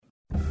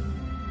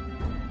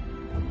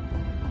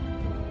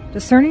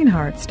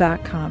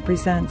DiscerningHearts.com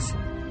presents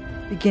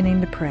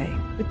Beginning to Pray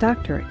with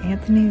Dr.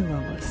 Anthony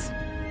Lilles.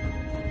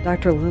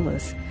 Dr.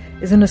 Lilles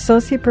is an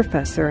associate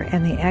professor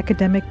and the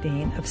academic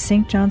dean of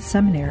St. John's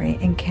Seminary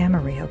in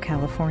Camarillo,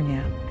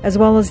 California, as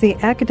well as the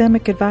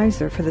academic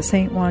advisor for the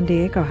St. Juan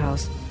Diego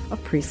House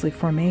of Priestly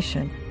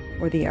Formation,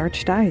 or the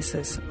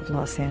Archdiocese of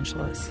Los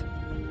Angeles.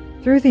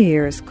 Through the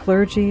years,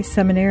 clergy,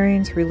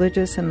 seminarians,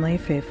 religious, and lay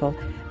faithful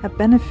have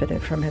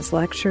benefited from his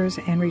lectures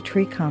and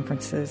retreat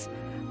conferences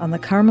on the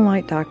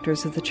Carmelite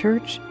doctors of the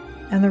Church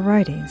and the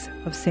writings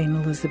of St.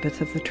 Elizabeth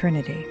of the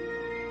Trinity.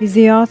 He's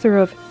the author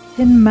of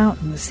Hidden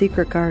Mountain, the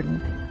Secret Garden,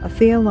 a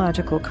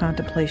theological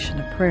contemplation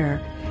of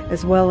prayer,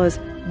 as well as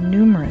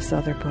numerous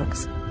other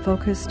books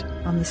focused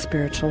on the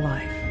spiritual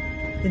life.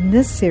 In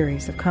this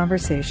series of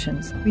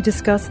conversations, we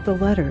discuss the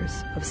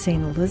letters of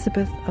St.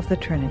 Elizabeth of the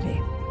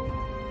Trinity.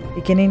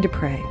 Beginning to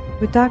Pray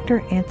with Dr.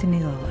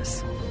 Anthony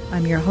Lilles.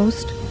 I'm your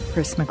host,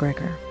 Chris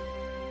McGregor.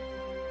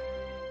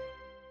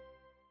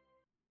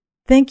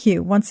 Thank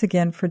you once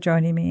again for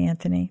joining me,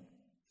 Anthony.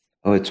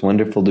 Oh, it's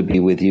wonderful to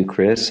be with you,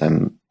 Chris. I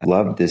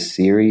love this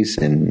series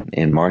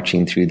and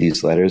marching through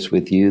these letters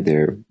with you.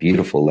 They're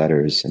beautiful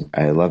letters, and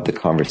I love the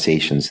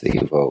conversations they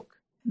evoke.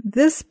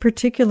 This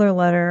particular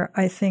letter,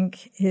 I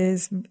think,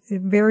 is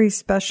very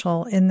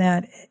special in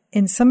that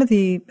in some of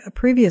the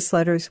previous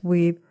letters,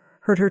 we've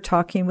heard her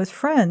talking with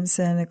friends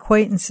and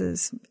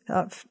acquaintances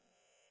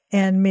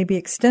and maybe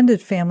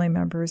extended family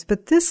members.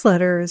 But this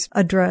letter is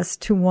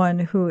addressed to one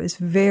who is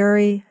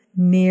very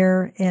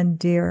near and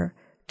dear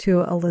to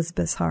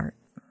Elizabeth's heart.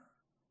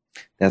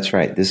 That's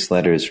right. This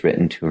letter is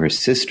written to her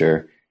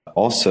sister.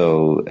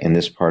 Also, in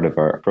this part of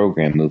our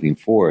program moving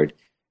forward,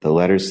 the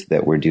letters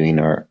that we're doing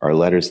are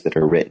letters that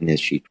are written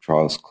as she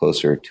draws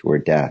closer to her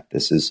death.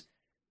 This is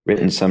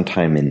written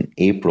sometime in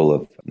April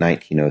of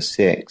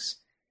 1906.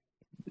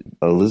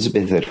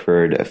 Elizabeth had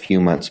heard a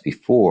few months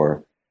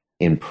before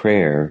in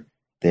prayer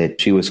that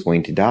she was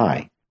going to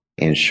die.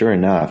 And sure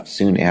enough,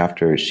 soon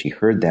after she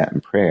heard that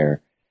in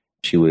prayer,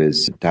 she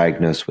was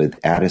diagnosed with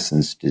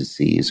Addison's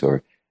disease,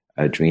 or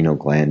adrenal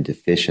gland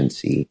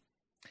deficiency.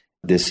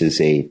 This is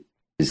a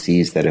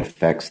disease that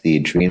affects the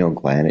adrenal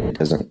gland.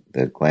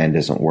 The gland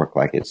doesn't work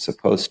like it's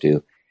supposed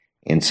to,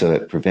 and so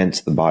it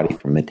prevents the body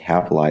from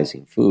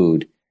metabolizing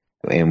food.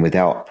 And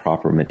without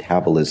proper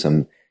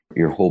metabolism,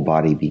 your whole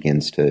body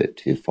begins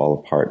to fall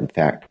apart. In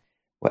fact,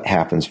 what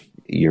happens,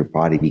 your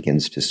body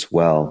begins to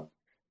swell.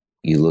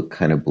 You look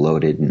kind of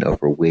bloated and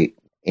overweight,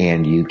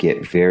 and you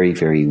get very,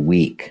 very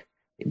weak.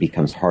 It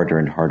becomes harder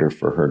and harder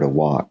for her to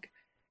walk.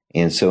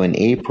 And so in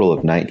April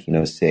of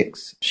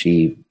 1906,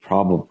 she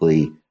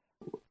probably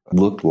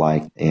looked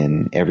like,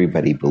 and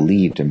everybody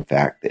believed, in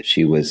fact, that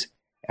she was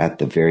at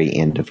the very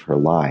end of her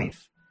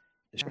life.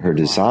 Her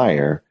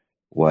desire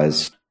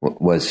was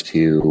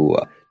to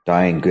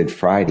die on Good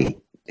Friday,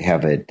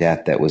 have a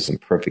death that was in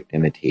perfect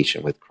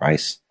imitation with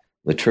Christ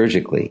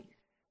liturgically.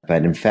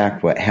 But in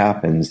fact, what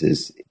happens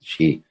is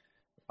she,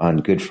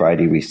 on Good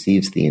Friday,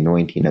 receives the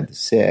anointing of the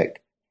sick.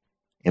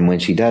 And when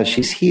she does,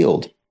 she's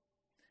healed.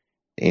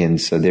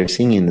 And so they're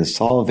singing the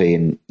Salve,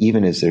 and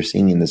even as they're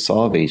singing the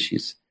Salve,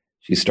 she's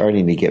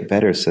starting to get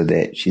better so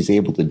that she's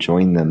able to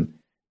join them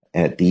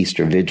at the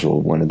Easter Vigil,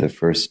 one of the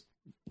first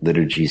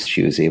liturgies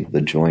she was able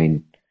to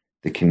join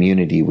the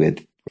community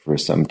with for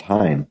some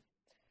time.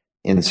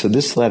 And so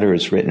this letter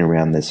is written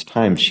around this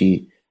time.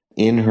 She,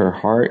 in her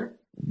heart,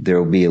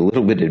 there will be a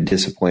little bit of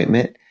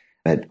disappointment,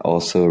 but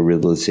also a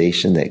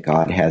realization that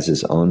God has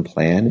his own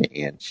plan,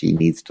 and she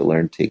needs to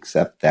learn to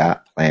accept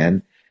that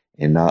plan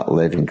and not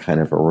live in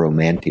kind of a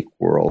romantic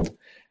world.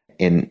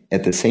 And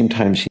at the same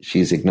time,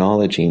 she's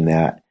acknowledging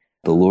that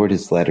the Lord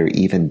has led her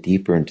even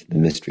deeper into the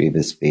mystery of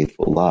his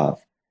faithful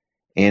love.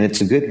 And it's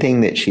a good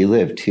thing that she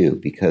lived too,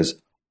 because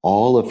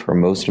all of her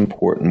most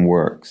important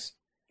works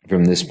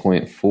from this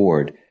point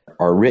forward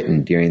are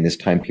written during this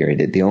time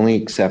period. The only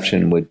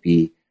exception would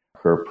be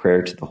her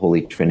prayer to the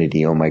Holy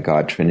Trinity, "O my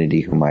God, Trinity,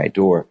 whom I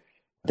adore."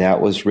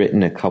 That was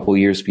written a couple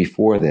years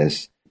before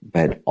this,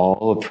 but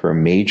all of her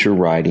major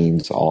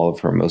writings, all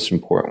of her most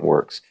important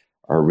works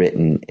are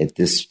written at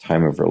this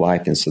time of her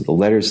life. And so the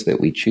letters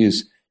that we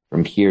choose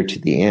from here to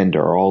the end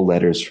are all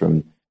letters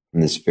from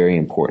this very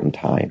important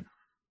time.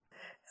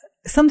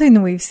 Something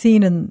that we've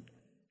seen in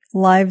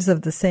Lives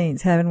of the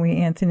Saints, haven't we,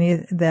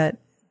 Anthony, that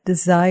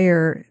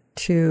desire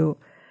to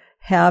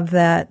have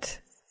that,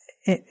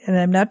 and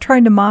I'm not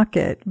trying to mock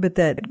it, but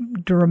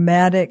that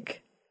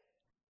dramatic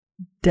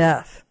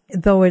death,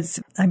 though it's,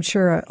 I'm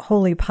sure, a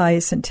holy,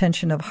 pious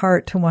intention of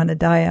heart to want to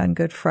die on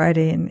Good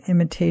Friday in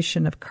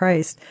imitation of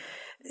Christ.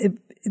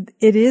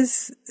 It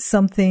is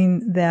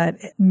something that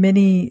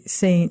many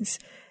saints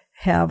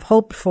have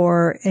hoped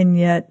for, and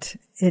yet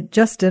it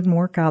just didn't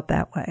work out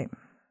that way.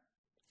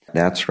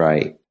 That's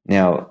right.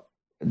 Now,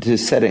 to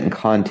set it in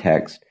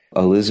context,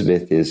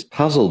 Elizabeth is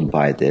puzzled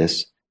by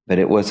this, but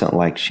it wasn't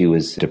like she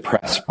was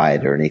depressed by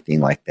it or anything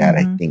like that.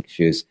 Mm-hmm. I think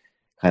she was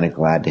kind of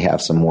glad to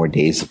have some more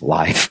days of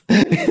life.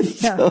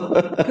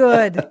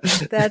 Good.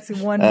 That's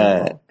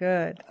wonderful.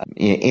 Good.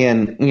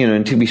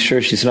 And to be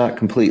sure, she's not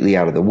completely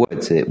out of the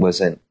woods. It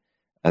wasn't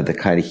the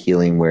kind of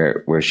healing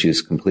where she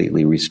was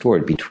completely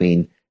restored.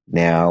 Between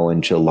now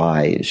and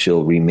July,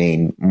 she'll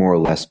remain more or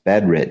less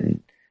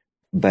bedridden,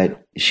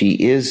 but she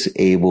is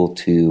able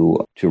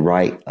to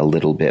write a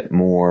little bit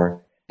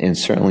more. And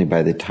certainly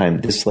by the time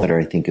this letter,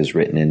 I think, is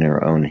written in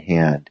her own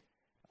hand.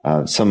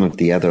 Some of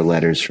the other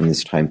letters from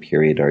this time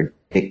period are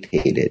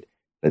dictated,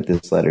 but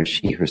this letter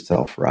she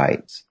herself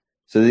writes.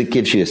 So that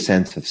gives you a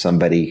sense of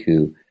somebody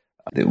who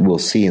that we'll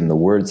see in the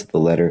words of the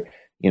letter.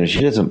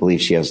 She doesn't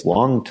believe she has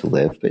long to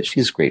live, but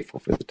she's grateful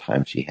for the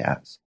time she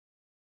has.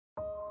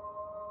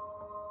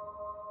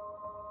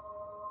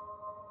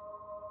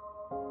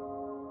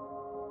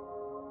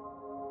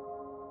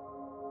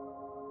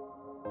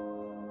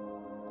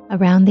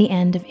 Around the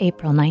end of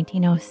April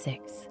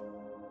 1906,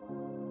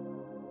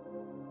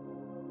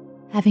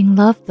 having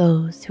loved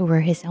those who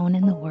were his own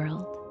in the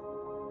world,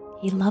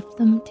 he loved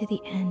them to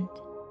the end.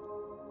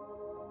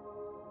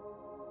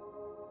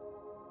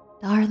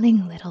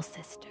 Darling little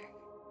sister,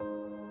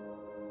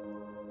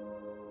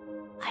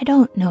 I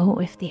don't know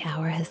if the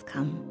hour has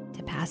come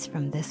to pass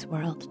from this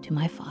world to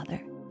my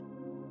Father,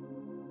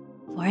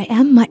 for I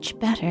am much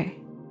better,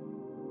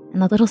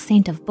 and the little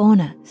saint of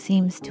Bona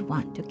seems to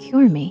want to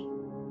cure me.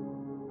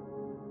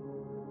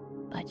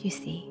 But you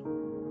see,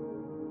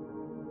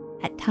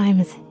 at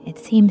times it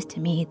seems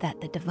to me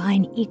that the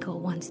divine eagle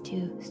wants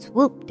to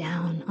swoop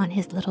down on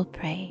his little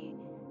prey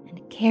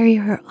and carry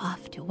her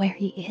off to where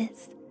he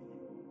is,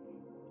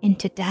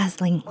 into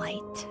dazzling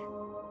light.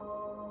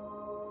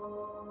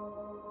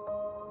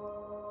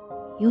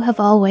 You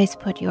have always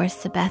put your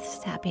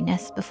Sabeth's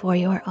happiness before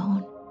your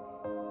own,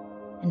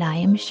 and I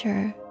am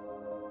sure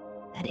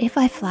that if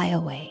I fly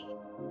away,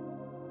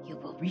 you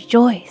will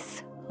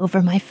rejoice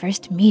over my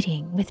first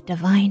meeting with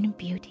divine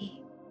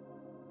beauty.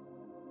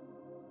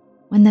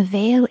 When the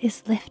veil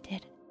is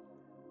lifted,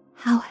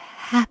 how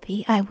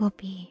happy I will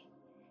be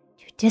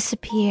to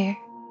disappear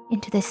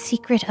into the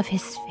secret of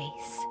his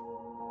face.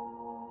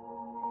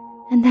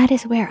 And that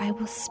is where I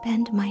will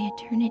spend my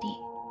eternity,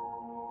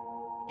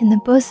 in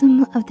the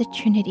bosom of the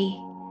Trinity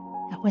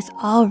that was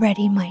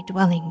already my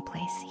dwelling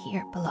place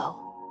here below.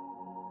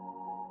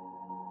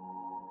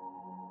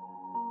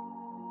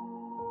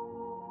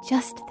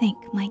 Just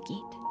think, my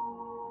Geet,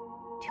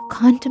 to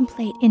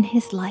contemplate in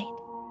his light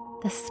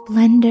the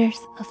splendors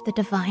of the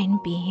divine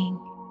being,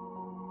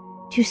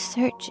 to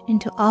search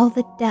into all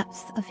the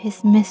depths of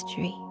his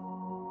mystery,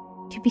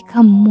 to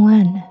become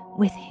one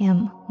with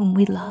him whom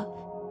we love,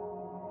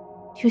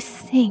 to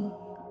sing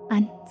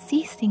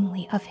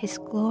unceasingly of his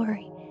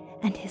glory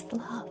and his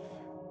love,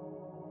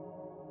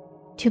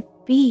 to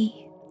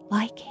be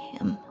like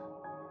him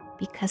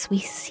because we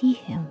see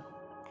him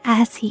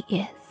as he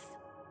is.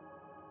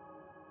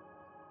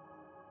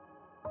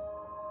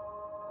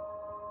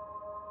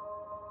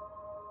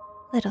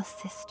 Little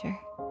sister,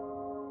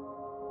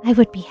 I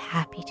would be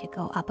happy to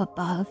go up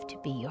above to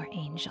be your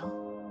angel.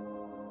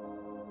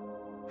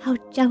 How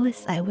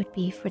jealous I would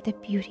be for the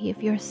beauty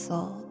of your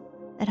soul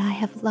that I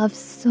have loved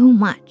so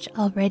much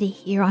already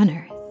here on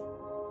earth.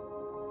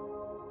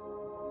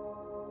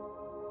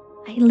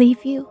 I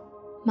leave you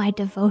my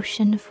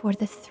devotion for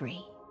the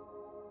three,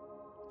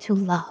 to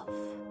love.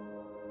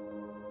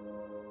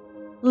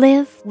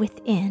 Live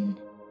within,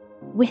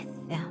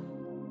 with them,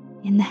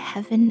 in the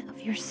heaven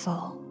of your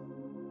soul.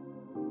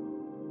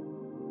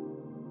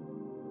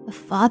 The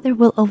Father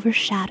will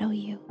overshadow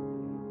you,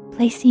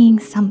 placing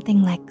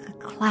something like a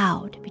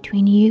cloud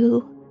between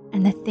you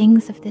and the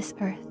things of this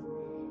earth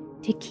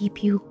to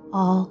keep you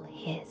all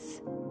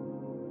his.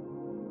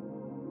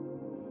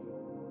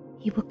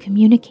 He will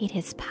communicate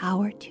his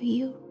power to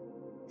you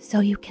so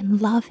you can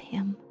love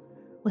him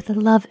with a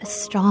love as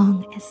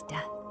strong as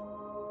death.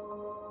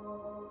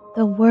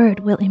 The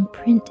word will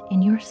imprint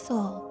in your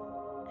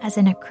soul, as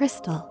in a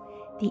crystal,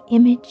 the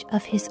image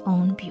of his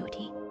own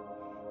beauty,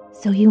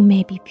 so you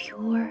may be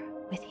pure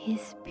with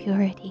his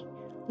purity,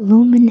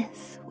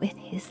 luminous with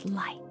his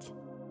light.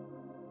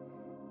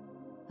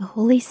 The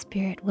Holy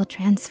Spirit will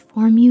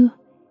transform you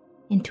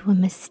into a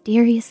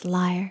mysterious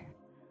lyre,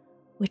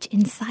 which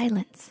in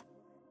silence,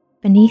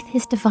 beneath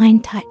his divine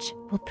touch,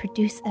 will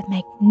produce a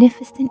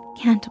magnificent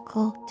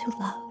canticle to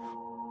love.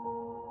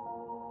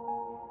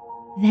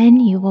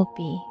 Then you will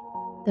be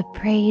the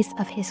praise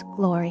of his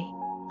glory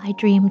I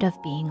dreamed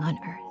of being on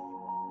earth.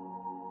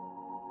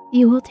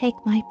 You will take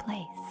my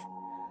place.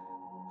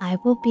 I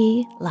will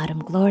be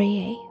Laudum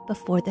Gloriae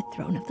before the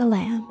throne of the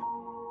Lamb,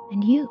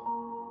 and you,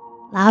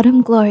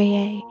 Laudum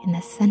Gloriae in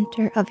the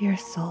center of your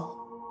soul.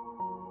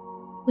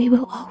 We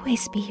will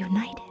always be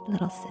united,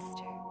 little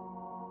sister.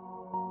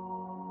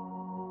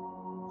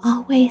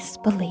 Always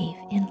believe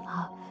in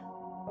love.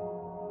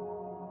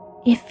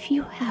 If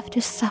you have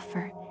to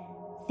suffer,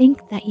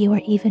 think that you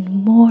are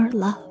even more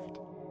loved,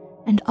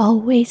 and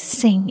always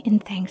sing in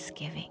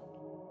thanksgiving.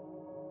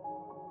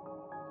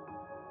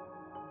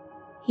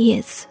 He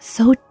is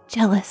so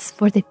jealous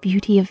for the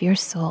beauty of your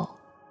soul.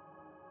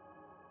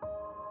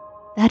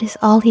 That is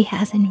all he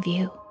has in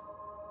view.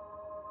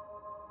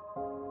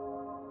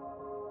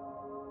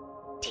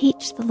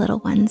 Teach the little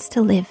ones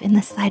to live in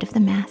the sight of the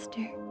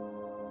Master.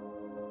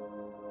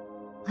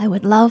 I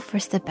would love for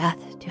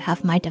Sabeth to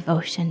have my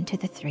devotion to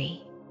the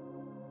three.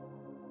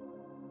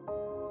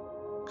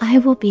 I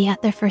will be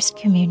at their first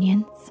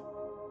communions.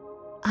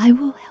 I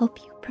will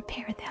help you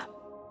prepare them.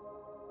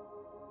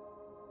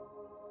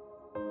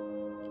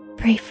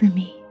 Pray for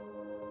me.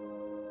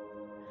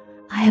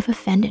 I have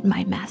offended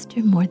my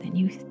master more than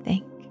you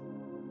think.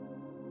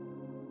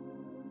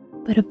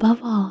 But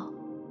above all,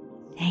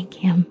 thank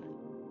him.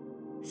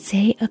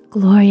 Say a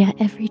Gloria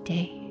every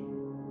day.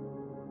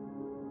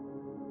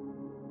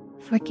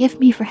 Forgive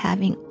me for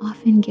having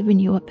often given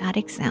you a bad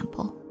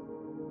example.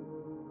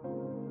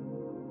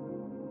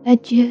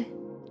 Adieu,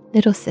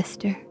 little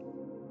sister.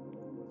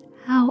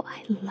 How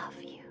I love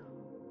you.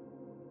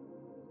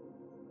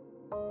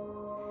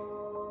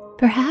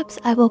 Perhaps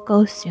I will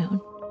go soon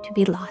to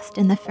be lost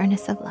in the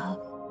furnace of love.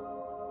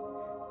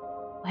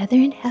 Whether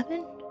in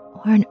heaven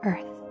or on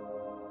earth,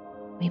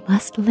 we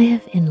must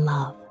live in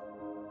love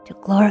to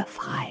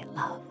glorify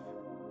love.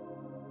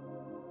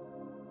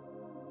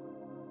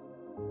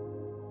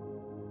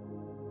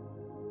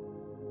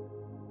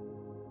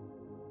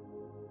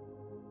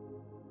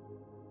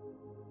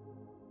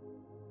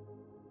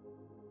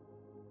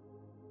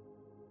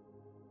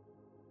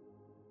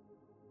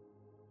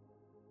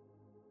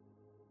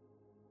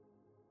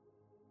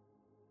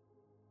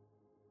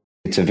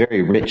 It's a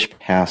very rich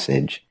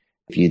passage.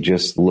 If you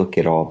just look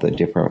at all the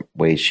different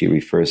ways she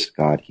refers to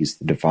God, he's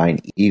the divine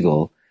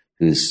eagle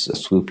who's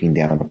swooping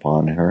down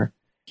upon her.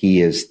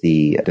 He is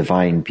the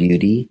divine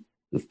beauty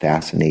who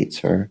fascinates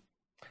her.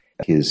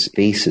 His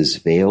face is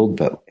veiled,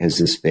 but as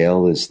this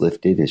veil is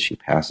lifted, as she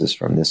passes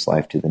from this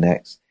life to the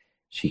next,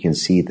 she can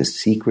see the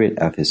secret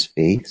of his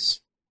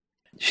face.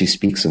 She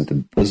speaks of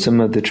the bosom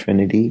of the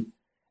Trinity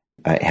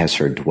as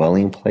her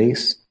dwelling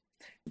place.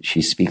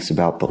 She speaks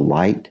about the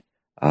light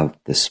of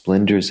the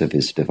splendors of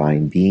his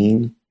divine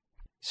being,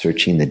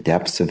 searching the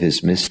depths of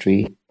his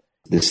mystery.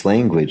 This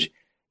language,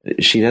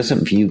 she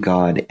doesn't view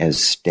God as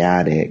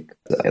static,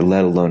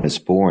 let alone as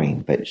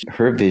boring, but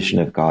her vision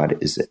of God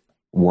is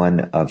one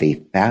of a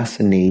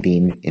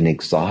fascinating,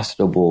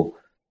 inexhaustible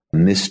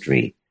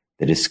mystery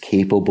that is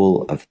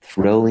capable of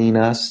thrilling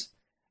us,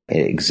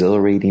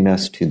 exhilarating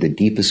us to the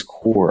deepest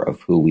core of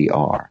who we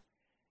are.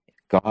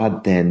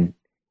 God then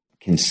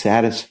can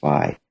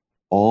satisfy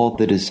all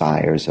the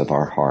desires of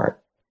our heart.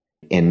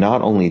 And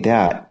not only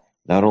that,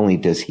 not only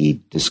does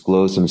he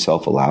disclose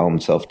himself, allow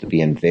himself to be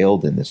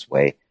unveiled in this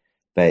way,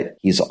 but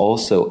he's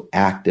also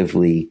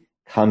actively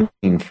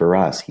coming for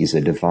us. He's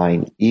a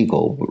divine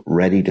eagle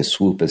ready to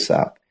swoop us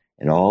up.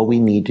 And all we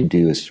need to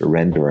do is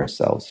surrender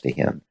ourselves to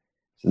him.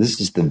 So this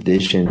is the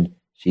vision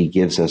she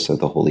gives us of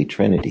the Holy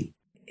Trinity.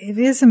 It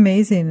is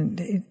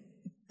amazing,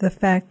 the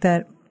fact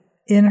that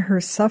in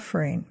her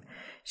suffering,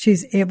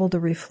 she's able to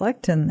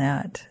reflect in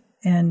that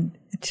and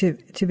to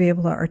be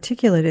able to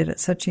articulate it at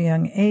such a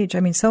young age.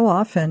 I mean, so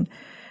often,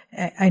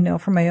 I know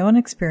from my own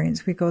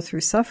experience, we go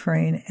through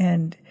suffering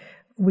and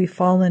we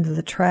fall into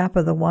the trap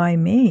of the why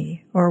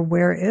me, or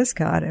where is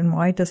God and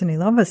why doesn't he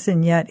love us?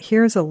 And yet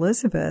here's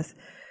Elizabeth,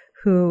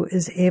 who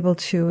is able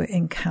to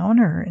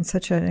encounter in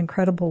such an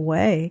incredible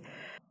way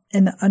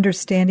an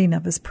understanding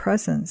of his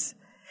presence.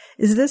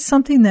 Is this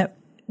something that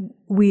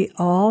we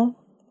all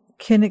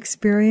can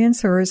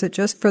experience, or is it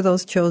just for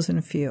those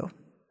chosen few?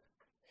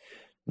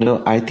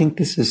 No, I think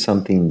this is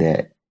something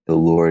that the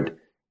Lord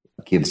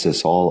gives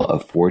us all a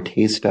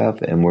foretaste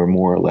of, and we're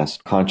more or less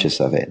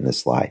conscious of it in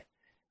this life.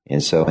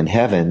 And so in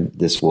heaven,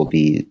 this will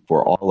be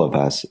for all of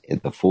us,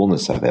 the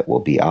fullness of it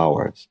will be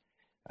ours.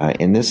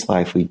 In this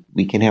life,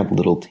 we can have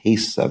little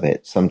tastes of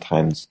it,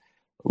 sometimes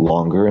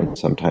longer and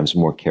sometimes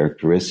more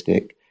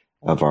characteristic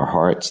of our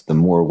hearts. The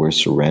more we're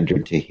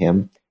surrendered to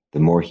him, the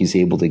more he's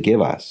able to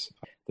give us.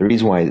 The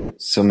reason why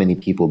so many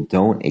people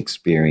don't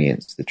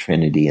experience the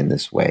Trinity in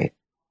this way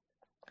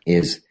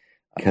is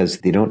because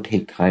they don't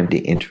take time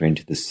to enter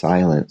into the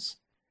silence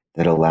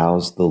that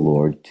allows the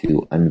Lord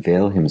to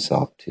unveil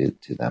himself to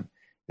them.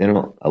 They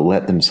don't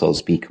let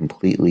themselves be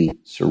completely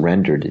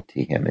surrendered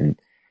to him. And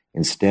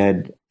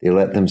instead, they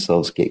let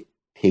themselves get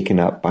taken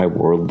up by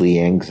worldly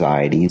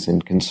anxieties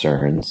and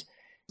concerns.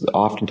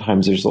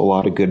 Oftentimes, there's a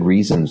lot of good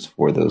reasons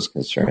for those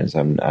concerns.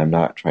 I'm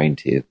not trying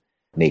to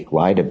make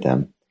light of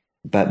them.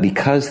 But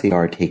because they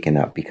are taken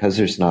up, because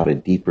there's not a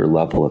deeper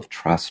level of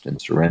trust and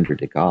surrender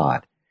to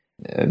God,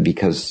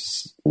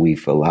 because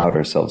we've allowed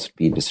ourselves to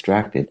be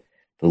distracted,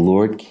 the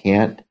Lord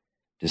can't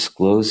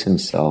disclose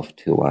himself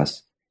to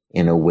us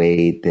in a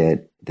way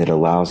that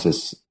allows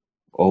us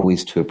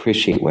always to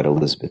appreciate what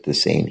Elizabeth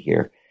is saying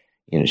here.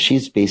 You know,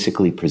 she's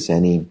basically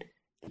presenting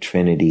the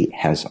Trinity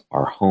as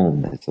our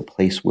home. It's a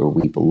place where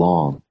we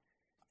belong.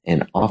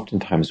 And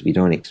oftentimes we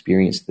don't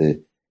experience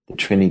the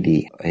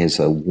Trinity as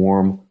a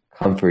warm,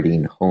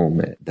 comforting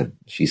home.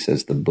 She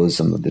says the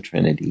bosom of the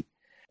Trinity.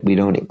 We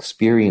don't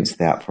experience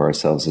that for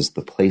ourselves as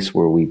the place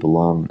where we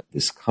belong,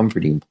 this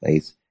comforting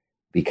place,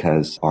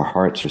 because our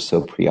hearts are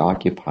so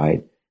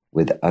preoccupied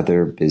with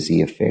other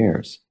busy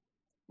affairs.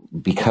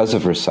 Because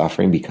of her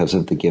suffering, because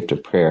of the gift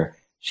of prayer,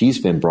 she's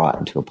been brought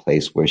into a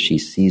place where she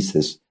sees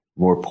this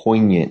more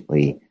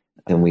poignantly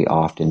than we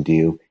often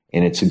do.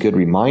 And it's a good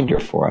reminder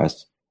for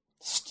us,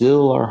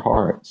 still our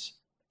hearts,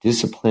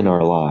 discipline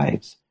our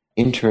lives,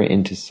 enter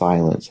into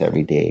silence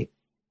every day,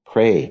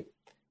 pray,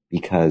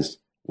 because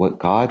what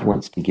God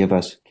wants to give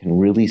us can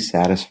really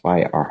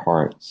satisfy our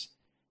hearts.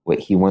 What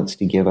he wants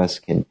to give us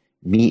can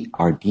meet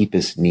our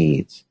deepest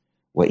needs.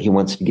 What he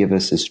wants to give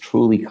us is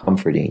truly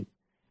comforting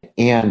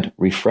and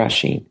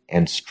refreshing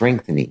and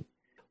strengthening.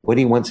 What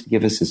he wants to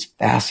give us is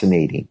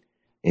fascinating.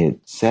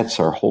 It sets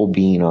our whole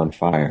being on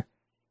fire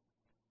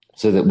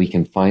so that we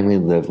can finally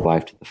live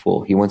life to the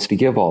full. He wants to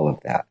give all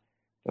of that.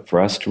 But for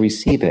us to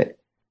receive it,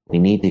 we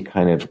need to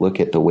kind of look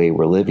at the way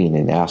we're living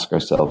and ask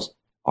ourselves,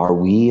 are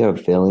we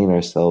availing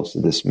ourselves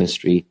of this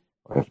mystery,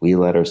 or have we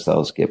let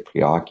ourselves get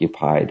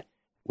preoccupied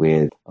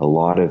with a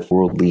lot of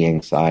worldly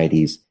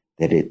anxieties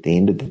that at the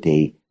end of the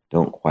day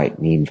don't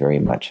quite mean very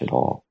much at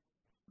all?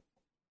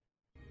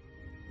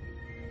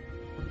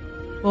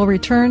 We'll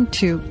return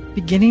to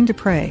Beginning to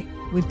Pray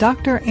with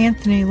Dr.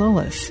 Anthony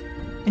Lilles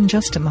in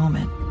just a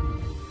moment.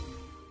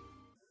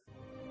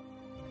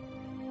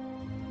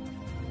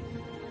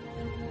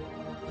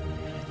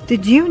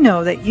 Did you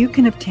know that you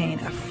can obtain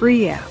a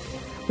free app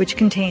which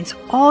contains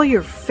all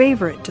your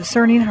favorite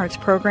Discerning Hearts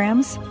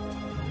programs?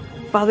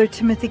 Father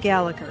Timothy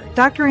Gallagher,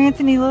 Dr.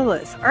 Anthony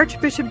Lilles,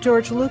 Archbishop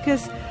George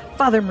Lucas,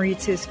 Father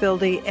Mauritius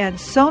Filde,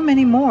 and so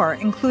many more,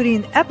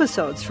 including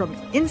episodes from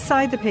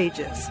Inside the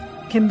Pages,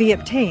 can be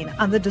obtained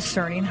on the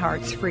Discerning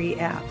Hearts free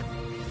app.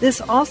 This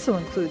also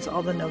includes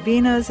all the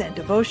novenas and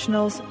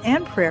devotionals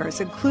and prayers,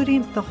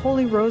 including the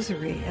Holy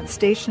Rosary and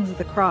Stations of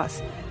the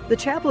Cross, the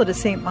Chaplet of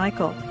St.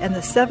 Michael, and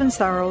the Seven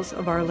Sorrows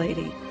of Our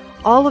Lady,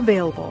 all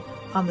available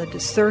on the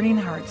Discerning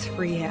Hearts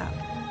free app.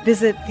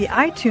 Visit the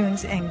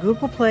iTunes and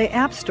Google Play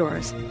app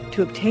stores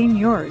to obtain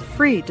your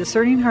free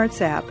Discerning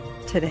Hearts app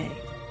today.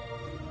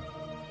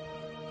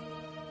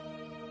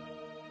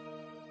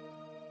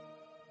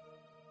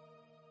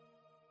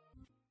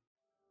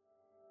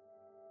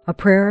 A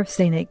prayer of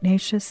St.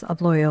 Ignatius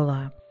of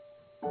Loyola.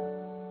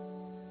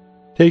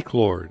 Take,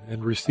 Lord,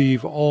 and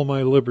receive all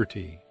my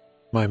liberty,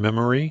 my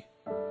memory,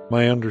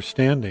 my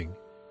understanding,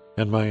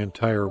 and my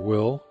entire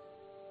will,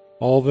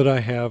 all that I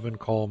have and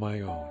call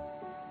my own.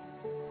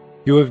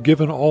 You have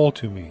given all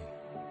to me.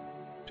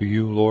 To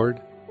you,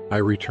 Lord, I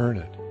return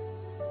it.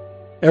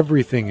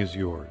 Everything is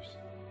yours.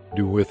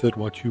 Do with it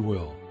what you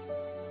will.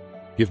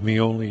 Give me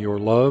only your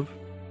love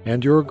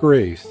and your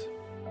grace.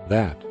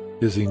 That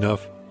is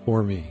enough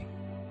for me.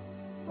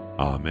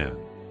 Amen.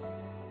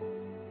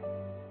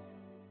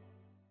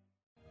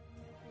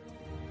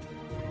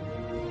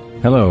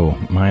 Hello,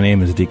 my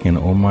name is Deacon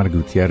Omar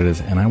Gutierrez,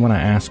 and I want to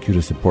ask you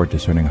to support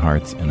Discerning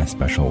Hearts in a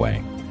special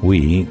way.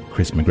 We,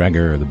 Chris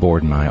McGregor, the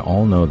board, and I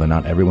all know that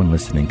not everyone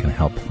listening can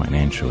help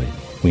financially.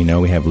 We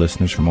know we have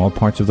listeners from all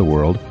parts of the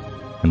world,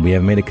 and we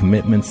have made a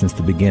commitment since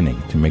the beginning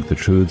to make the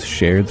truths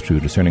shared through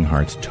Discerning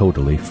Hearts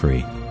totally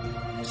free.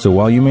 So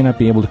while you may not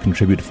be able to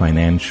contribute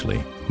financially,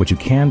 what you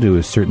can do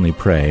is certainly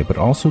pray, but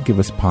also give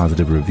us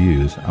positive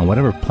reviews on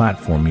whatever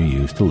platform you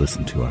use to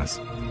listen to us.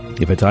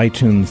 If it's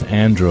iTunes,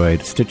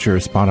 Android, Stitcher,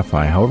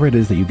 Spotify, however it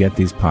is that you get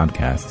these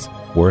podcasts,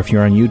 or if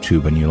you're on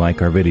YouTube and you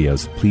like our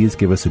videos, please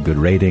give us a good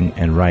rating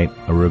and write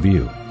a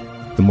review.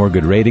 The more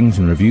good ratings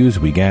and reviews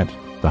we get,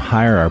 the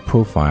higher our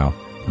profile,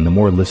 and the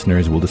more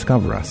listeners will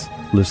discover us,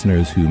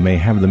 listeners who may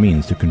have the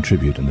means to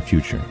contribute in the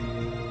future.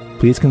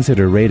 Please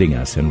consider rating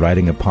us and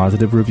writing a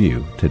positive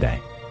review today.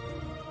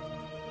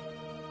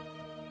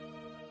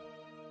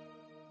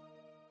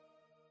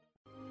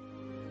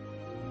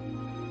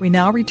 We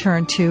now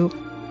return to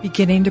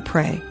Beginning to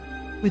Pray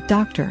with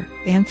Dr.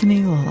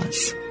 Anthony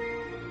Lilles.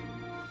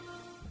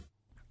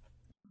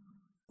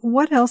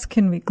 What else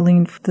can we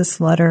glean from this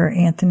letter,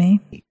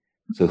 Anthony?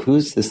 So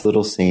who's this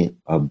little Saint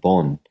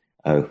Bonne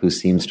who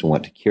seems to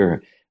want to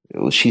cure?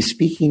 She's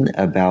speaking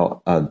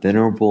about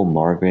Venerable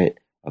Margaret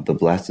of the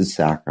Blessed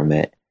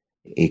Sacrament,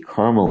 a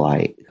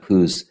Carmelite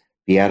whose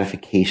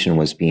beatification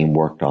was being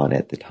worked on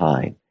at the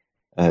time.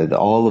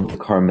 All of the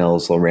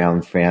Carmels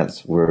around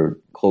France were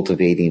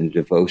cultivating a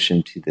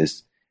devotion to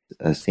this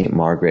Saint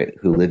Margaret,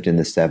 who lived in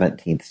the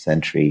 17th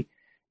century,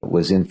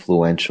 was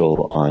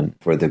influential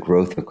for the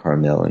growth of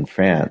Carmel in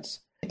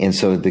France. And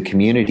so the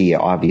community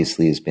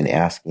obviously has been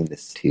asking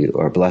this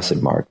or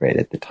Blessed Margaret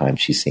at the time,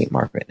 she's Saint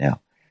Margaret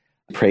now,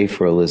 pray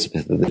for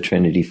Elizabeth of the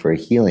Trinity for a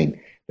healing.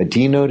 But do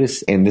you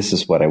notice, and this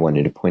is what I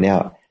wanted to point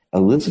out,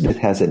 Elizabeth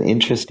has an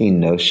interesting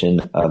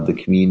notion of the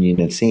communion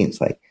of saints.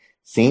 Like,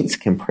 saints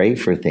can pray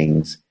for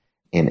things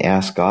and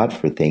ask God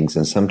for things,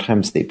 and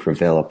sometimes they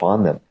prevail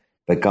upon them.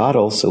 But God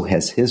also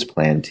has his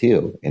plan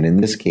too. And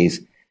in this case,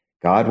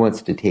 God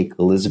wants to take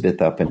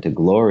Elizabeth up into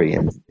glory.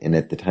 And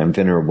at the time,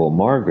 Venerable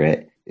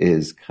Margaret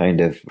is kind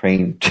of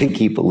praying to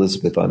keep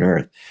Elizabeth on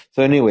earth.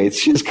 So anyway,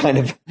 it's just kind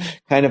of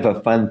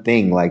a fun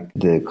thing. Like,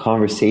 the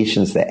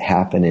conversations that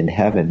happen in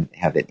heaven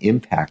have an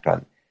impact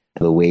on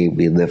the way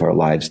we live our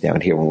lives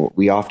down here.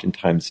 We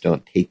oftentimes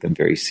don't take them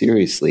very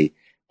seriously.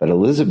 But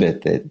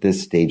Elizabeth, at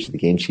this stage of the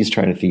game, she's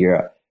trying to figure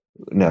out,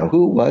 no,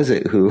 who was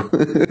it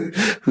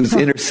whose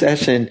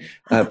intercession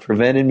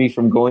prevented me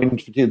from going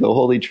to the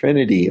Holy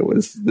Trinity? It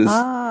was this,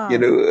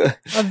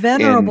 a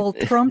venerable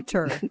trumped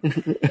her.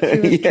 She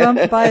was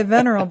trumped by a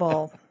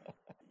venerable.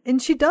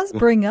 And she does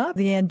bring up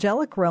the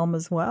angelic realm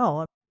as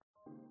well.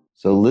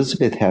 So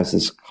Elizabeth has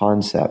this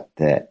concept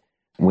that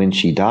when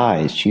she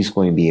dies, she's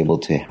going to be able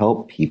to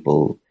help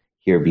people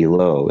here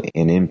below.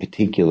 And in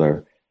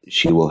particular,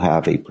 she will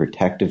have a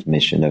protective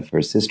mission of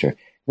her sister.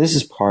 This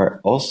is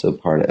also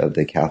part of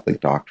the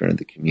Catholic doctrine of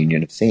the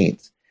communion of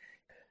saints.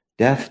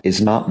 Death is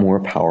not more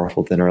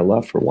powerful than our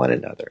love for one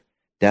another.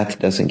 Death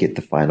doesn't get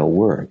the final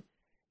word.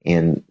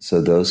 And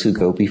so those who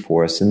go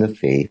before us in the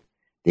faith,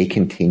 they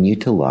continue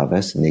to love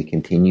us and they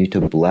continue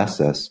to bless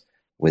us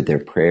with their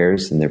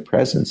prayers and their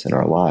presence in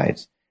our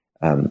lives.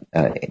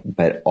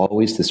 But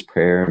always this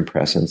prayer and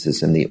presence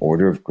is in the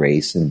order of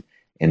grace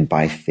and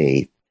by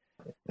faith.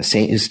 A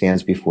saint who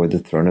stands before the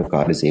throne of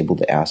God is able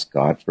to ask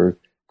God for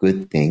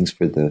good things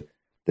for the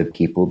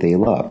people they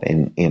love.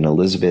 And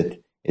Elizabeth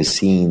is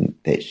seeing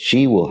that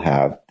she will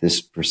have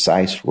this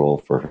precise role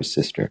for her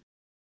sister.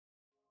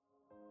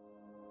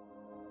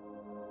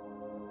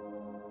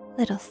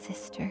 Little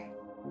sister,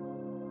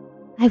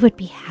 I would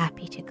be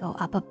happy to go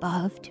up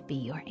above to be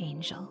your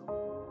angel.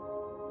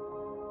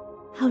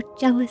 How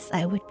jealous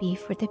I would be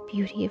for the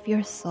beauty of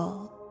your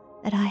soul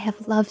that I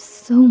have loved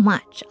so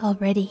much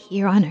already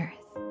here on earth.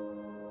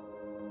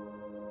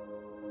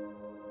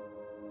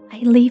 I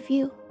leave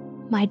you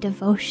my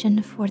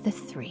devotion for the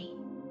three,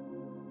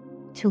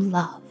 to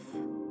love.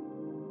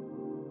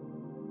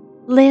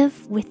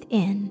 Live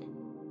within,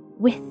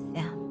 with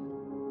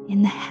them,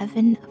 in the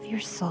heaven of your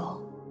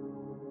soul.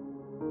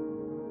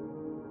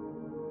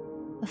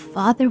 The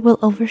Father will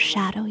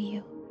overshadow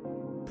you,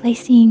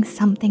 placing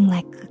something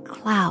like a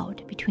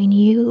cloud between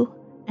you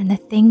and the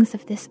things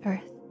of this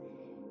earth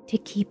to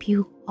keep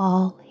you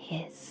all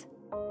His.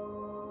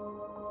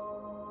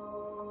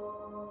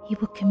 He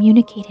will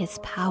communicate His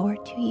power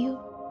to you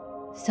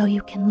so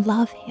you can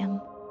love Him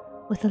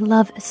with a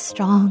love as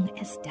strong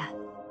as death.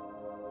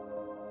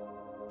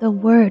 The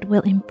Word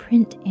will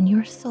imprint in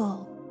your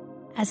soul,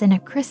 as in a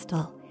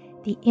crystal,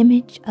 the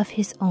image of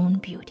His own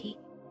beauty,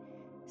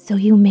 so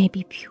you may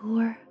be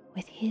pure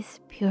with His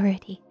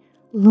purity,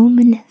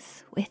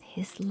 luminous with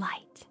His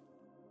light.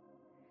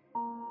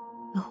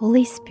 The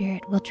Holy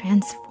Spirit will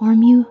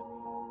transform you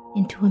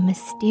into a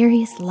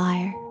mysterious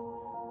lyre,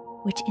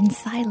 which in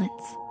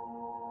silence,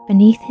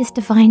 beneath His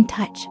divine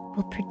touch,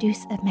 will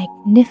produce a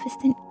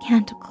magnificent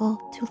canticle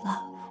to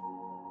love.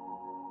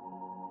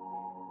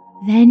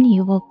 Then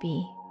you will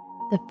be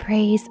the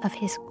praise of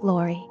His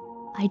glory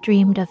I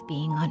dreamed of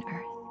being on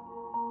earth.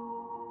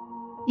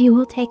 You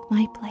will take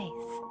my place.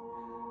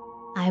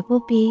 I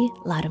will be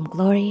Laudum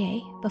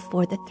Gloriae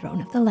before the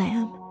throne of the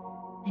Lamb,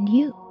 and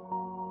you,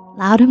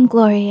 Laudum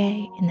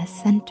Gloriae in the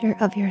center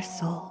of your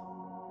soul.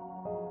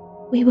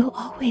 We will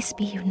always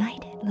be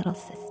united, little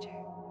sister.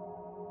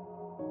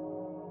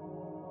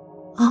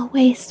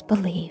 Always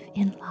believe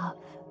in love.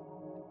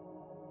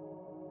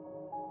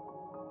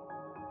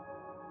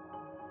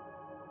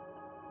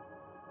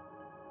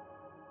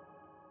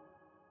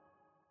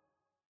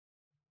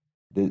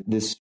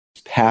 This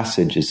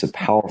passage is a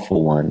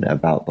powerful one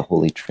about the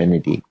Holy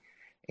Trinity.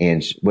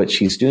 And what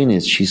she's doing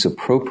is she's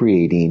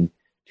appropriating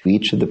to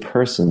each of the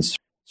persons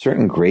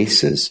certain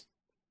graces,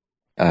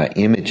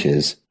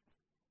 images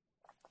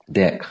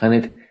that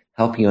kind of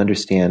help you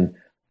understand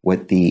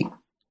what the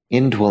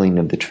indwelling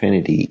of the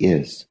Trinity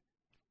is.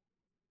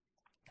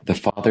 The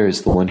Father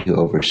is the one who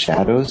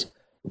overshadows,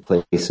 who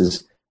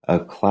places a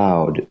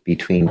cloud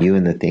between you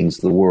and the things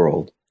of the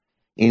world.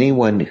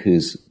 Anyone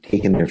who's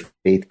taken their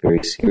faith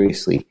very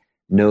seriously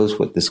knows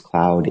what this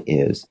cloud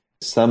is.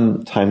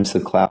 Sometimes the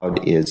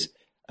cloud is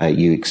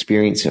you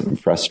experience it in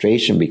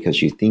frustration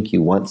because you think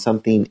you want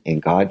something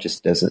and God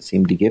just doesn't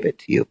seem to give it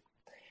to you.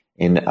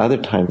 And other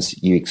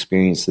times you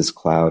experience this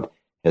cloud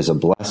as a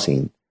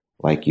blessing,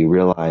 like you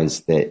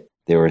realize that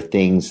there are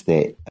things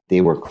that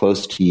they were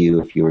close to you.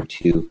 If you were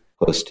too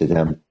close to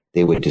them,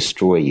 they would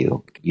destroy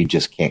you. You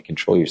just can't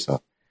control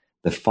yourself.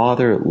 The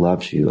Father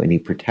loves you and He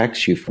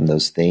protects you from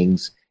those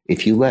things.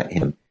 If you let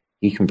Him,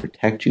 He can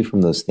protect you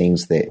from those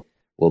things that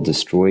will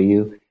destroy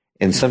you.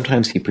 And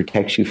sometimes He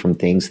protects you from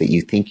things that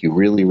you think you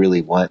really,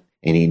 really want,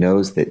 and He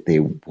knows that they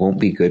won't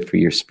be good for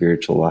your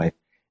spiritual life.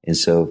 And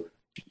so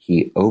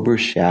He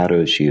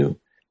overshadows you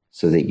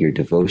so that your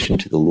devotion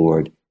to the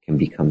Lord can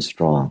become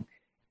strong.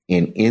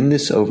 And in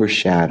this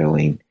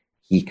overshadowing,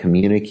 He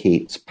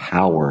communicates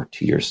power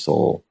to your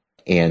soul.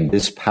 And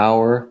this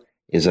power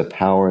is a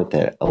power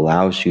that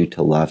allows you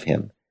to love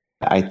Him.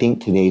 I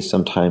think today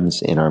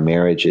sometimes in our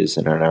marriages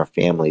and in our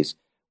families,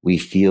 we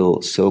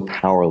feel so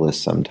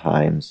powerless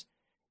sometimes.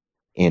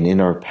 And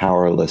in our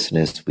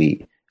powerlessness,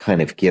 we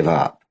kind of give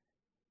up.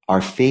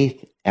 Our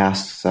faith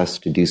asks us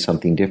to do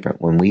something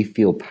different. When we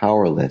feel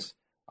powerless,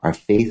 our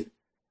faith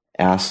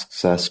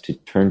asks us to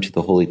turn to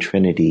the Holy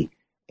Trinity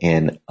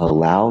and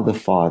allow the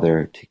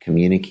Father to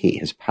communicate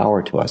His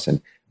power to us.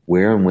 And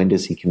where and when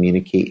does He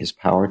communicate His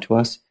power to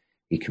us?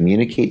 He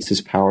communicates his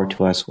power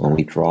to us when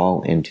we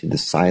draw into the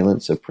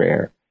silence of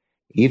prayer,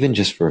 even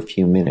just for a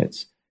few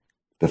minutes.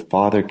 The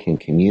Father can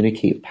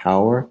communicate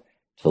power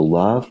to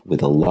love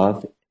with a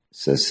love,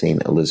 says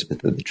St.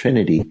 Elizabeth of the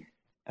Trinity,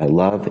 a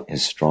love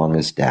as strong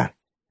as death.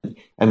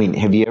 I mean,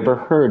 have you ever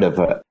heard of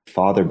a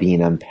father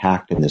being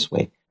unpacked in this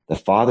way? The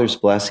Father's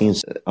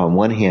blessings, on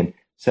one hand,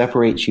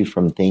 separates you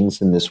from things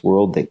in this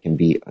world that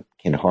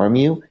can harm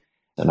you,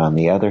 and on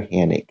the other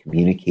hand, it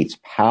communicates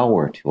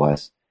power to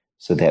us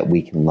so that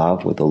we can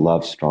love with a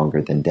love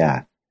stronger than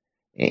death.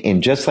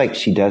 And just like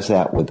she does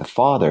that with the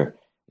Father,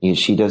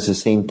 she does the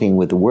same thing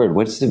with the Word.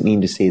 What does it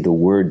mean to say the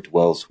Word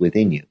dwells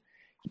within you?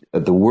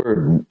 The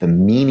Word, the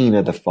meaning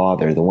of the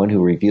Father, the one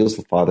who reveals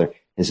the Father,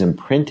 has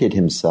imprinted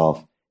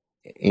himself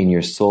in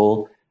your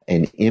soul,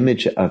 an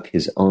image of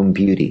his own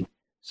beauty.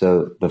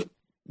 So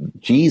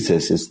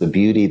Jesus is the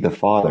beauty of the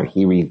Father.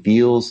 He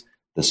reveals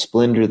the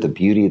splendor, the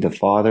beauty of the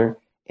Father,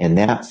 and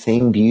that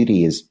same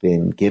beauty has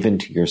been given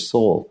to your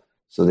soul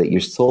so that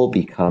your soul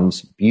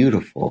becomes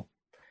beautiful.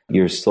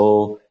 Your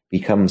soul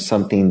becomes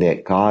something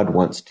that God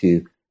wants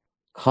to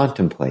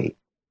contemplate.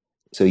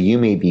 So you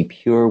may be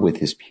pure with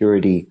his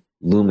purity,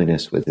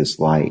 luminous with his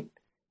light.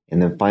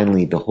 And then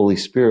finally, the Holy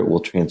Spirit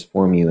will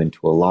transform you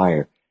into a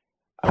lyre,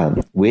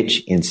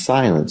 which in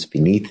silence,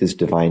 beneath his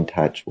divine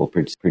touch, will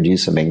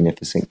produce a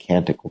magnificent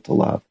canticle to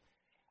love.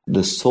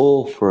 The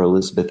soul for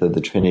Elizabeth of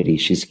the Trinity,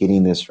 she's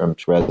getting this from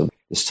Teresa.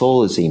 The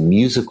soul is a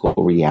musical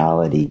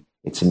reality.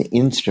 It's an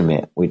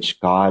instrument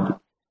which God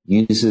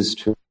uses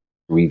to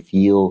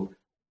reveal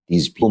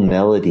these beautiful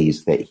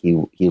melodies that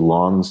he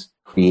longs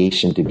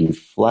creation to be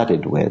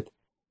flooded with.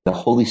 The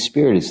Holy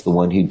Spirit is the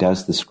one who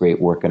does this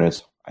great work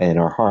in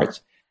our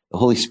hearts. The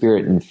Holy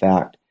Spirit, in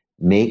fact,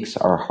 makes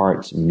our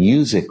hearts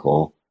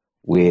musical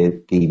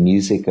with the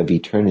music of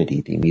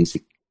eternity, the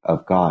music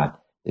of God,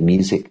 the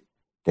music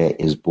that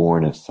is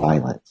born of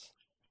silence.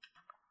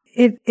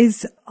 It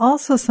is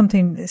also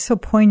something so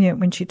poignant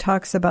when she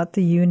talks about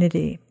the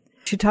unity.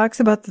 She talks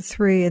about the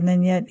three, and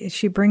then yet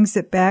she brings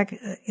it back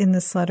in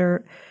this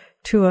letter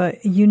to a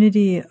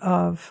unity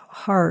of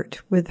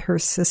heart with her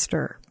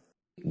sister.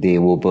 They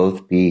will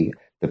both be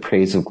the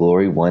praise of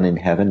glory, one in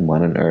heaven,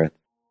 one on earth.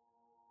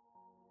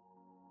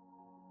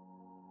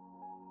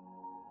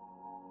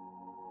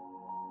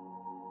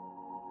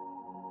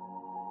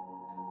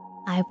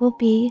 I will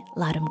be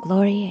Laudum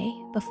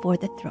Gloriae before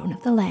the throne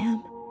of the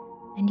Lamb,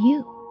 and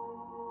you,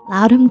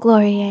 Laudum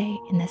Gloriae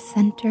in the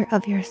center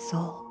of your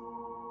soul.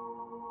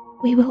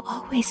 We will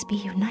always be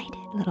united,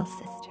 little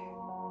sister.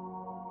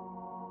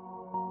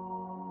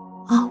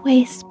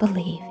 Always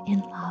believe in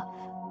love.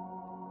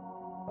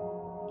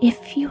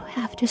 If you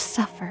have to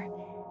suffer,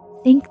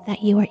 think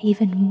that you are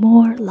even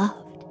more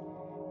loved,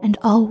 and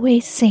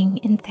always sing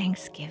in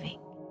thanksgiving.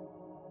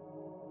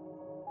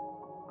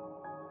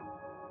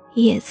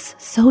 He is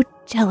so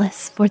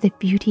jealous for the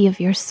beauty of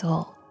your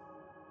soul.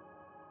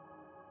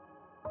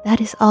 That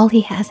is all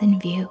he has in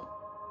view.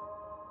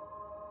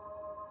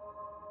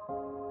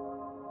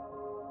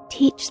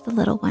 Teach the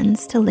little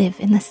ones to live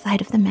in the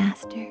sight of the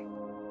Master.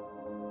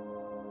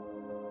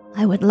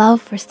 I would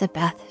love for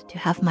Sabeth to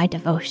have my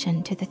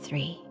devotion to the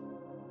three.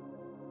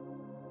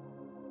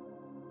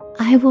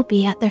 I will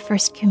be at their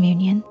first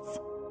communions.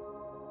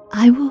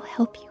 I will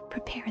help you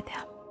prepare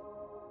them.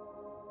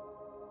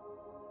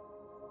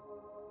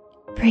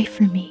 Pray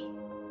for me.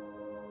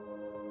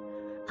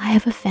 I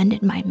have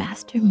offended my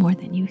Master more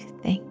than you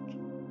think.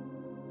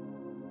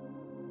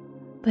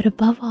 But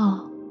above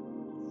all,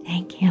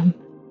 thank him.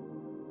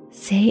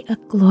 Say a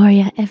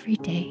Gloria every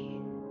day.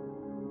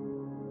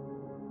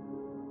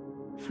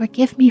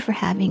 Forgive me for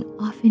having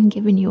often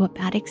given you a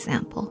bad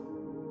example.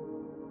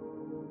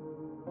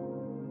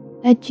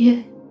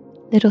 Adieu,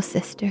 little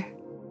sister.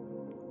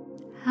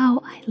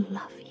 How I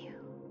love you.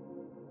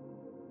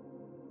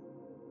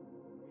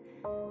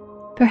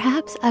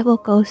 Perhaps I will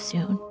go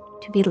soon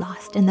to be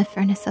lost in the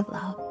furnace of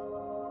love.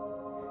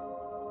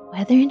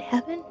 Whether in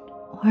heaven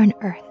or on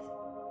earth,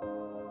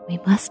 we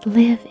must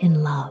live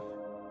in love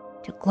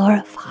to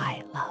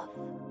glorify love.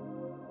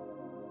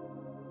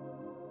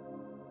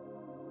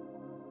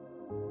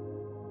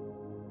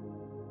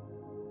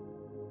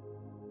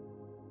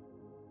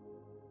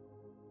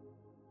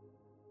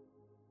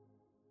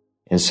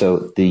 And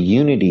so the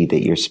unity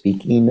that you're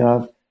speaking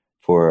of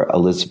for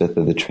Elizabeth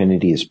of the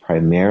Trinity is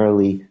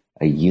primarily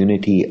a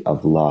unity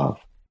of love.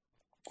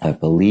 I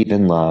believe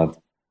in love,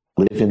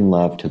 live in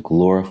love to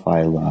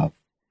glorify love.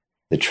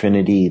 The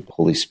Trinity, the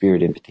Holy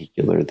Spirit in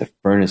particular, the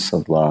furnace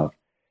of love.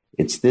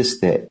 It's this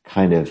that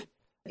kind of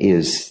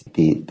is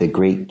the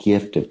great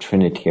gift of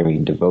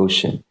Trinitarian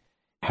devotion.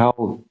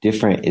 How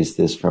different is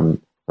this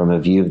from a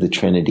view of the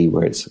Trinity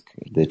where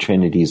the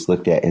Trinity is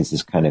looked at as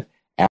this kind of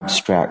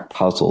abstract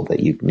puzzle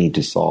that you need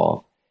to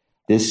solve?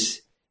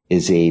 This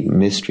is a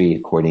mystery,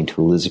 according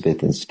to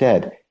Elizabeth,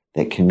 instead,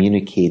 that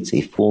communicates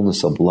a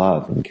fullness of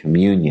love and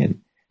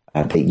communion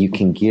that you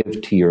can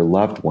give to your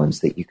loved ones,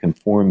 that you can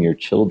form your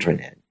children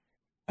in.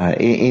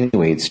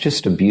 Anyway, it's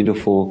just a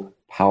beautiful,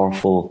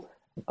 powerful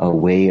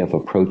way of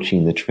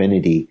approaching the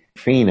Trinity,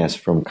 freeing us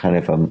from kind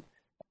of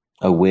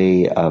a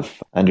way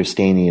of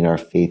understanding our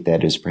faith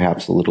that is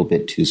perhaps a little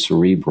bit too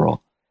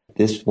cerebral.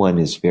 This one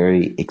is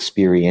very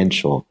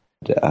experiential.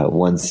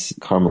 Once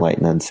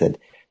Carmelite nun said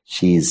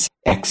she's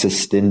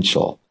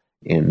existential,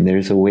 and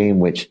there's a way in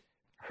which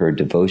her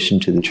devotion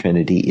to the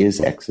Trinity is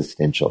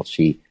existential.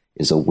 She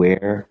is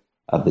aware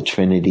of the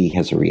Trinity,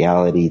 has a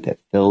reality that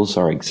fills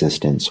our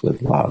existence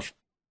with love.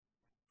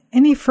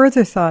 Any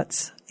further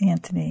thoughts,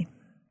 Anthony?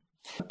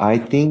 I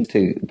think,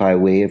 by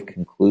way of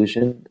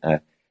conclusion,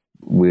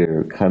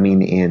 we're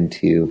coming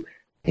into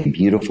a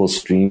beautiful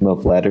stream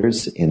of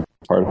letters in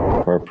part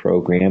of our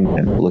program,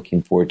 and I'm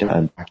looking forward to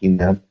unpacking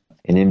them.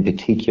 And in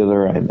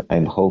particular,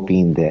 I'm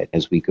hoping that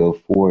as we go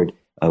forward,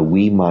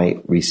 we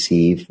might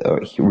receive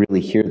or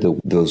really hear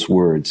those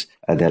words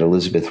that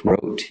Elizabeth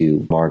wrote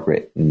to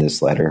Margaret in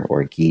this letter,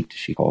 or Geet,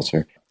 she calls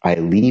her. I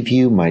leave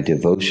you my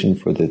devotion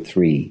for the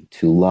three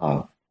to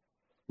love.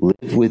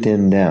 Live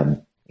within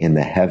them in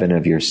the heaven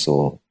of your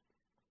soul.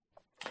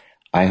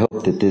 I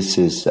hope that this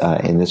is,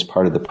 in this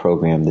part of the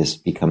program, this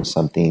becomes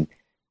something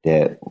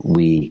that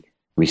we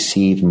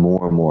receive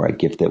more and more, a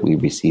gift that we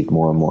receive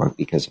more and more,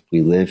 because if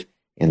we live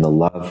in the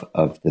love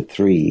of the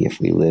three, if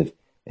we live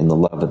in the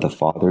love of the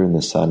Father and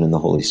the Son and the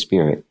Holy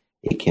Spirit,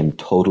 it can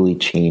totally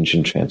change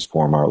and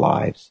transform our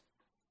lives.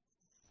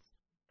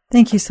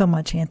 Thank you so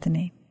much,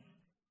 Anthony.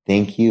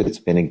 Thank you. It's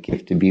been a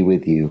gift to be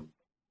with you.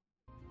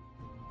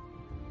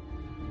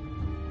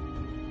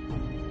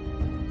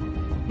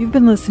 You've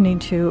been listening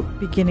to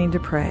Beginning to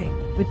Pray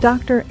with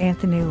Dr.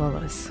 Anthony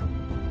Lilles.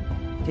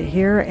 To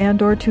hear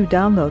and or to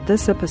download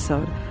this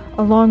episode,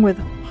 along with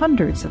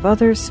hundreds of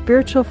other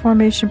spiritual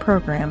formation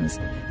programs,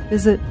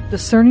 visit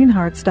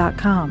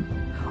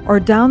discerninghearts.com or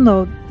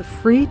download the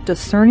free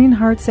Discerning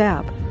Hearts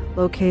app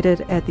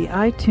located at the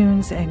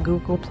iTunes and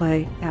Google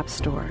Play app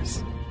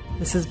stores.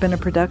 This has been a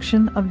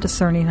production of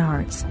Discerning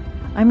Hearts.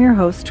 I'm your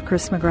host,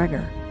 Chris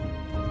McGregor.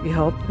 We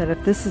hope that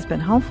if this has been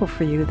helpful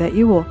for you, that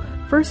you will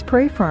first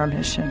pray for our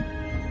mission,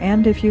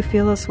 and if you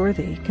feel us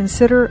worthy,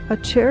 consider a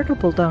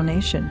charitable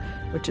donation,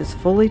 which is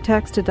fully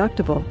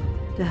tax-deductible,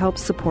 to help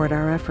support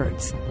our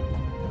efforts.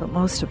 But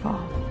most of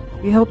all,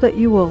 we hope that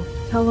you will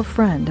tell a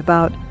friend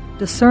about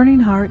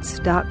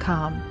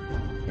discerninghearts.com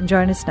and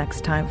join us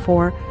next time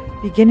for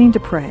Beginning to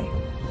Pray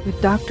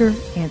with Dr.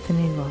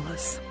 Anthony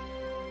Lilles.